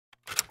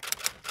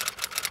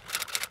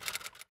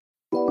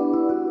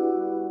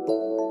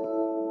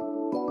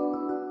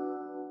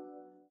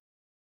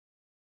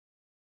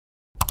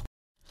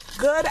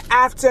Good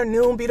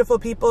afternoon, beautiful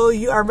people.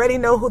 You already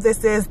know who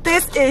this is.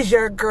 This is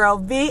your girl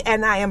V,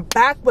 and I am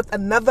back with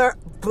another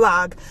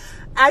vlog.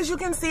 As you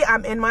can see,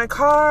 I'm in my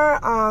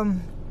car,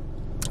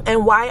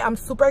 and why I'm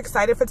super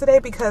excited for today,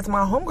 because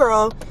my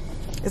homegirl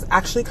is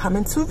actually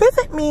coming to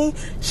visit me.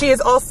 She is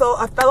also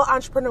a fellow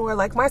entrepreneur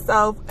like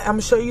myself.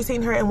 I'm sure you've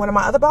seen her in one of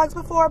my other vlogs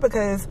before,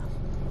 because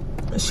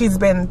she's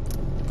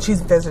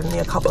visited me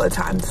a couple of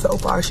times so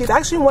far. She's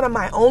actually one of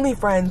my only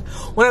friends,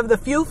 one of the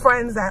few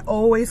friends that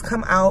always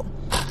come out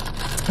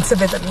to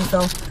visit me.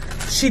 So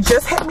she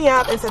just hit me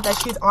up and said that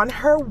she's on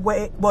her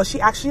way. Well,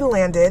 she actually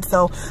landed,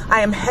 so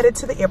I am headed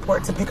to the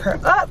airport to pick her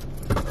up.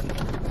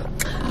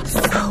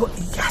 So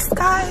yes,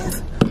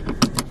 guys,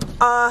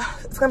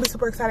 it's gonna be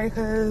super exciting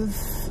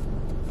because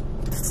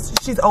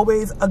she's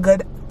always a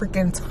good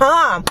freaking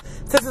time.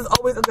 This is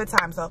always a good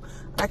time, so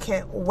I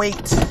can't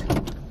wait.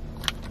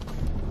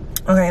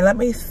 Okay, let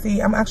me see.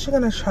 I'm actually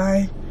gonna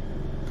try,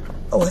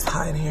 oh, it's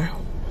hot in here,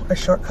 a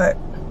shortcut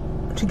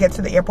to get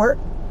to the airport.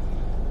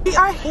 We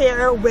are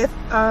here with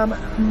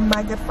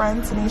my good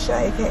friend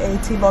Tanisha, aka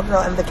T-Vlog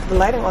Girl, and the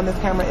lighting on this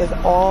camera is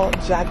all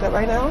jacked up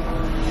right now.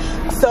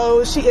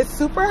 So she is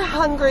super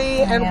hungry,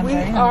 and we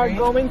are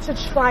going to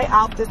try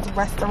out this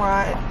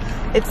restaurant.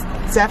 It's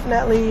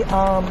definitely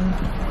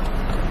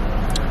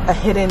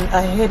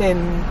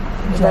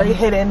very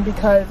hidden,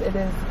 because it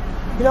is,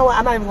 you know what,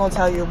 I'm not even gonna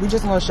tell you, we're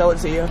just gonna show it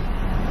to you.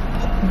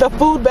 The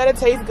food better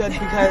taste good,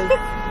 because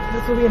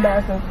this will be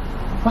embarrassing.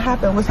 What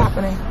happened? What's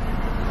happening?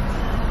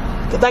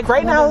 Like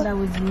right now,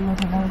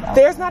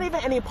 there's not even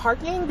any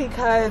parking,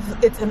 because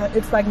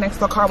it's like next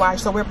to a car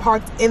wash. So we're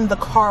parked in the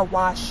car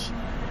wash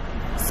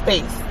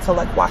space to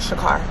like wash the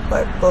car,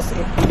 but we'll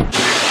see.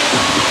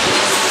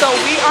 So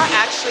we are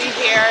actually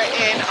here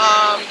in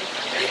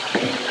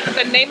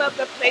the name of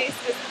the place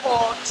is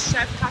called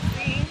Chef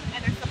Cassine,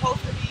 and it's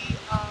supposed to be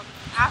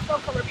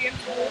Afro-Caribbean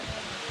food.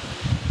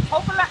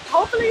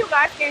 Hopefully you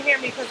guys can hear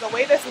me, because the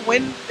way this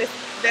wind,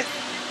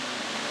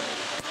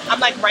 I'm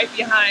like right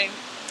behind.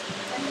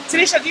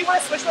 Tanisha, do you want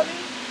to switch with me?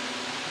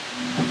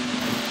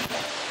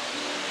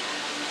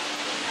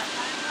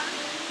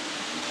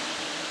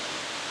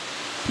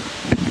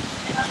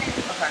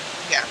 Okay,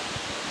 yeah.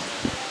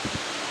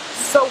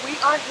 So we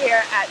are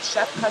here at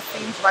Chef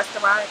Cassine's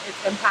restaurant.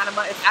 It's in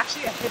Panama. It's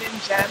actually a hidden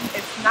gem.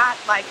 It's not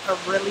like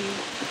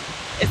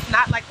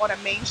on a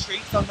main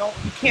street, so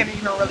you can't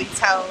even really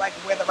tell like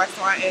where the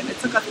restaurant is. It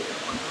took us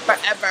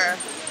forever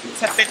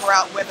to figure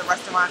out where the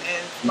restaurant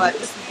is, but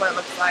this is what it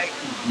looks like.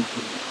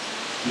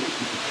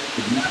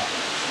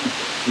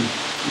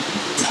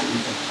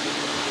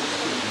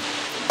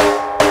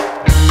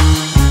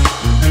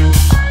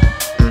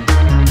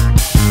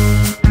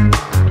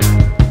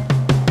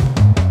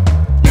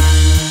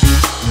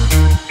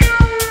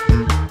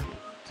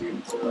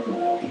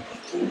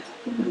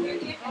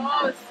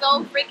 Oh, it's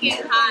so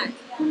freaking hot.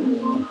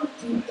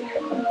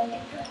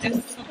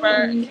 It's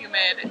super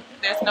humid.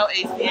 There's no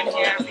AC in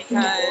here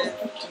because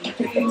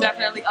it's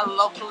definitely a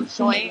local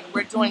joint.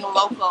 We're doing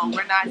local.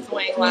 We're not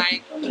doing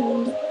like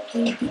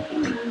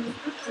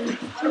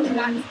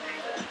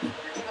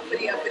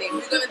Uppity.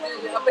 We're gonna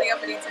do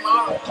uppity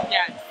tomorrow.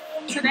 yeah.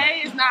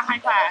 Today is not high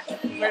class.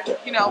 We're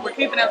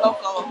keeping it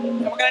local.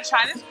 And we're gonna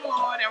try this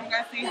food, and we're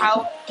gonna see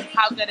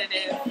how good it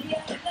is.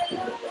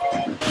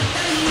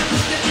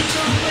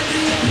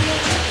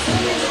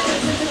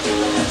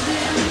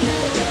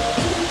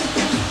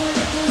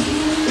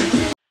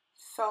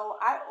 So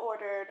I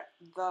ordered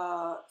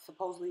the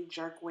supposedly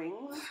jerk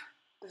wings.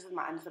 This is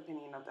my honest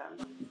opinion of them.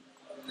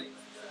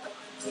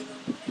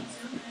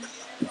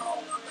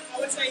 I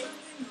would say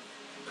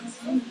it's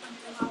good.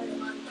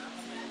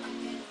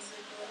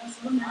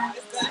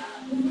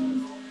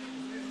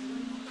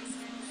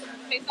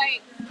 Tastes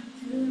like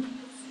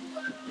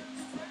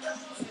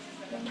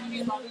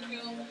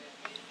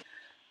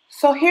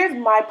So here's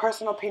my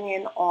personal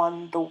opinion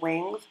on the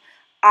wings.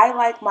 I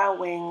like my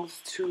wings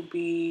to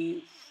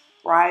be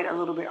fried a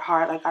little bit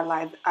hard. Like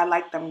I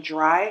like them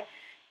dry.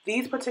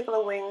 These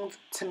particular wings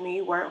to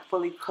me weren't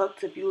fully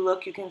cooked. If you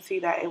look, you can see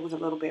that it was a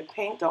little bit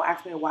pink. Don't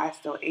ask me why I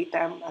still ate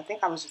them. I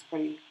think I was just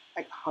pretty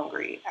like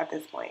hungry at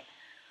this point.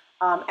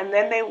 And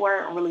then they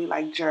weren't really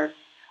like jerk.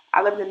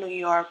 I lived in New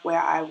York,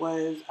 where I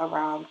was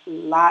around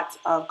lots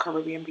of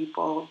Caribbean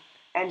people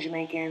and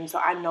Jamaicans, so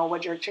I know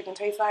what jerk chicken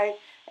tastes like.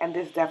 And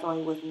this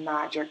definitely was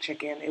not jerk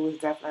chicken. It was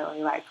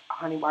definitely like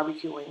honey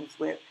barbecue wings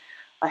with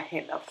a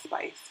hint of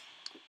spice.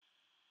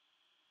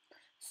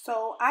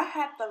 So I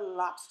had the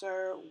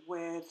lobster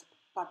with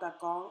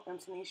patacon, and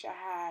Tanisha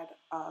had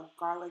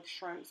garlic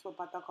shrimps with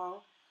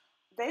patacon.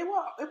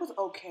 It was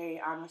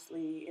okay,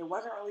 honestly. It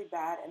wasn't really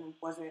bad, and it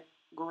wasn't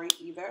great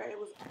either. It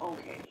was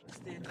okay.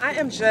 I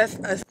am just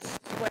a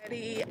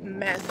sweaty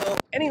mess. So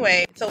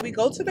anyway, so we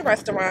go to the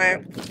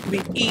restaurant,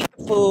 we eat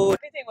food.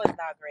 everything was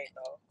not great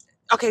though.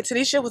 Okay,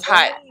 Tanisha was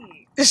hot.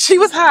 She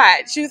was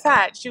hot.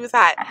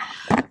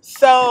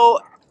 So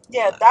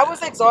Yeah, that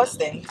was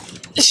exhausting.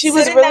 she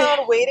was Sitting really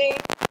down waiting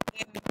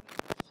in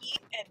heat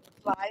and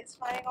flies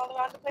flying all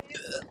around the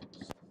place.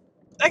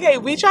 Okay,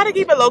 we try to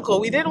keep it local.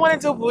 We didn't want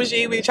to do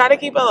bougie. We try to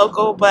keep it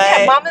local, but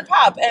yeah, mom and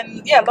pop,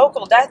 and yeah,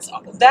 local.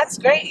 That's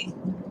great.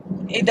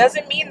 It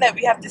doesn't mean that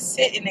we have to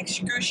sit in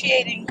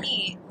excruciating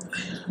heat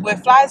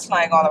with flies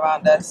flying all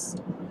around us.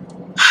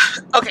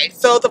 okay.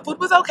 So the food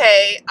was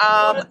okay.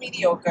 Food was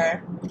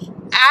mediocre.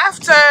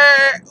 After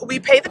we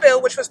paid the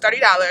bill, which was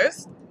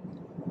 $30.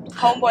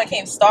 Homeboy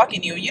came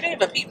stalking you. You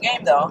didn't even peep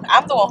game though.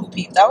 I'm the one who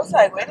peeped. I was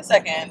like, wait a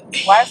second,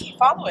 why is he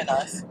following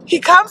us? He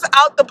comes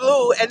out the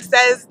blue and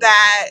says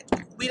that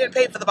we didn't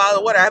pay for the bottle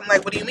of water. I'm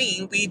like, what do you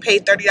mean? We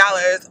paid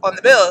 $30 on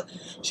the bill.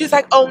 She's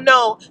like, oh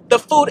no, the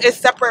food is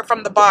separate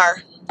from the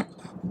bar.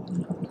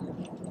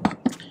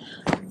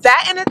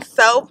 That in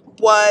itself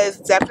was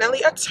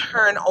definitely a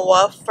turn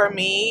off for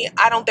me.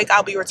 I don't think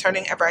I'll be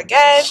returning ever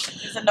again.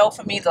 It's a no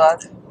for me,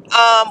 dog.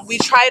 We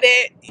tried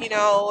it, you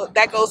know,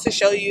 that goes to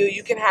show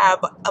you can have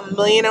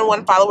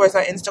 1,000,001 followers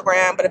on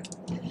Instagram, but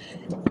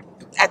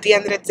at the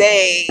end of the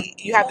day,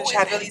 you have to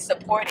try to really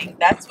supporting.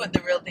 That's what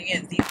the real thing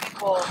is. These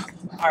people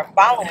are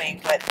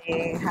following, but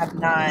they have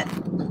not.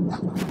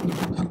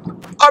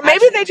 Or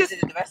maybe they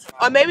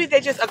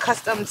just,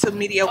 accustomed to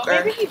mediocre.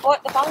 Or maybe he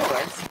bought the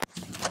followers.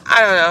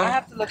 I don't know. I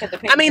have to look at the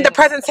picture. I mean, the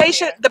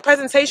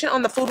presentation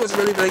on the food was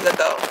really, really good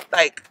though.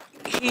 Like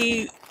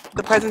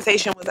the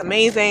presentation was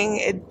amazing.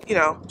 It, you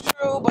know.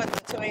 True, but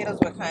the tomatoes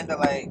were kind of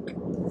like.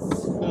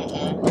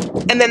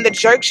 And then the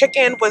jerk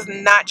chicken was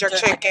not jerk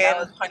chicken. That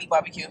was honey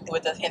barbecue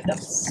with a hint of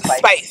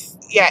spice.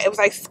 Yeah, it was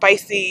like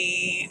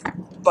spicy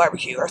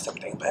barbecue or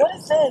something. But what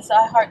is this?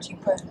 I heart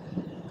cheaper.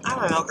 I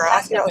don't know, girl.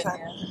 I see that.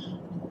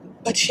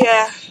 But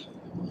yeah,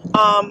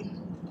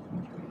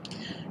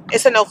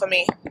 it's a no for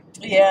me.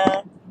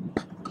 Yeah.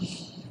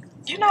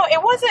 You know,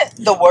 it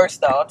wasn't the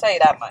worst though, I'll tell you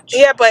that much.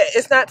 Yeah, but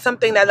it's not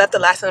something that left a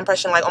lasting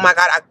impression like, oh my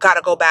God, I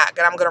gotta go back.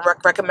 And I'm gonna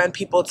recommend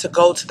people to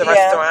go to the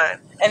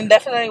restaurant. And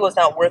definitely was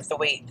not worth the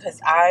wait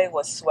because I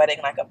was sweating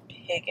like a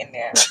pig in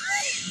there.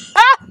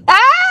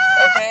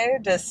 Okay?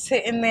 Just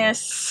sitting there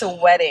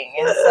sweating.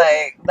 And it's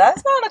like,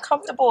 that's not a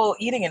comfortable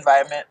eating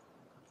environment.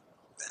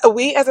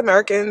 We as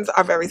Americans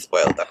are very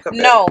spoiled.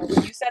 No,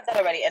 you said that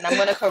already, and I'm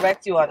gonna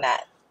correct you on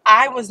that.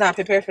 I was not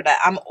prepared for that.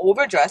 I'm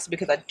overdressed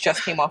because I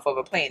just came off of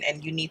a plane,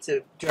 and you need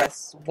to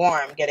dress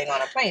warm getting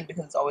on a plane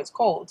because it's always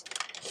cold.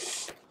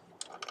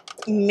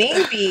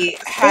 Maybe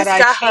had I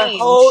got her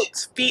whole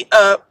feet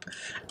up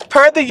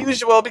per the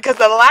usual because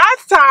the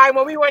last time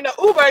when we were in the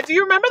Uber, do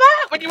you remember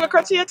that when you were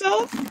crunching your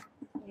toes?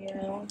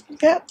 Yeah.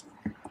 Yep.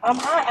 I'm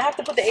hot. I have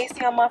to put the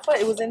AC on my foot.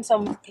 It was in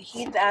some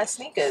heated ass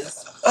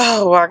sneakers.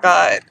 Oh my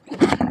God.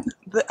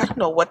 I don't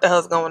know what the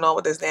hell's going on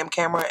with this damn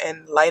camera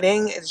and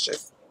lighting. It's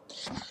just.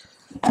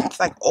 It's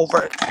like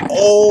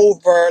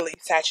overly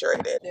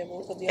saturated.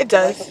 It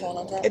does.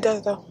 It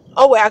does though.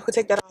 Oh wait, I could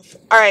take that off.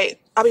 All right,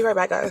 I'll be right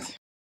back, guys.